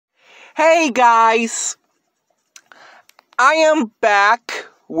Hey guys, I am back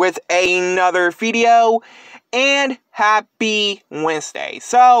with another video and happy Wednesday.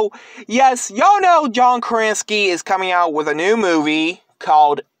 So, yes, y'all know John Krasinski is coming out with a new movie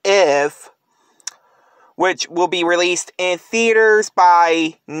called If, which will be released in theaters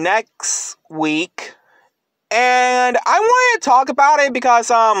by next week. And I wanted to talk about it because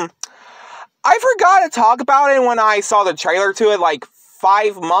I forgot to talk about it when I saw the trailer to it like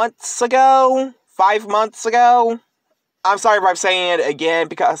 5 months ago. 5 months ago. I'm sorry if I'm saying it again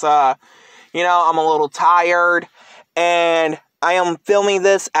because, I'm a little tired. And I am filming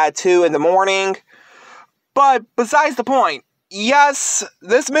this at 2 in the morning. But besides the point, yes,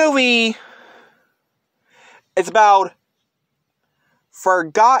 this movie is about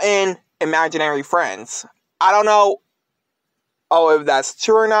forgotten imaginary friends. I don't know if that's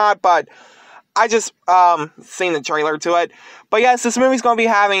true or not, but I just seen the trailer to it. But yes, this movie's going to be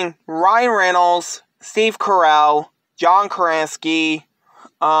having Ryan Reynolds, Steve Carell, John Krasinski,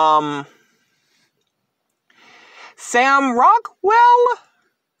 Sam Rockwell.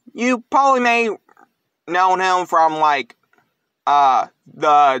 You probably may know him from like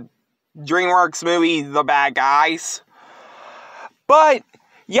the DreamWorks movie The Bad Guys. But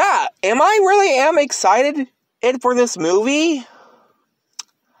yeah, am excited for this movie?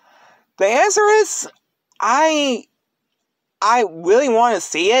 The answer is I really want to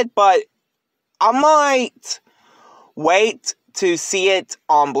see it, but I might wait to see it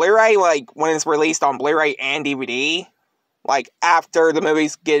on Blu-ray, like when it's released on Blu-ray and DVD, like after the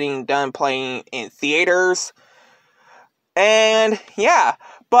movie's getting done playing in theaters. And yeah,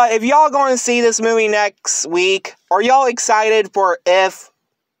 but if y'all going to see this movie next week, are y'all excited for If,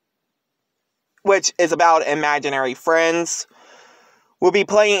 which is about imaginary friends? Will be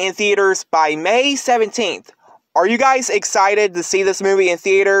playing in theaters by May 17th. Are you guys excited to see this movie in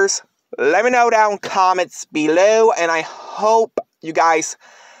theaters? Let me know down in comments below, and I hope you guys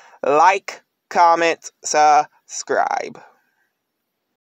like, comment, subscribe.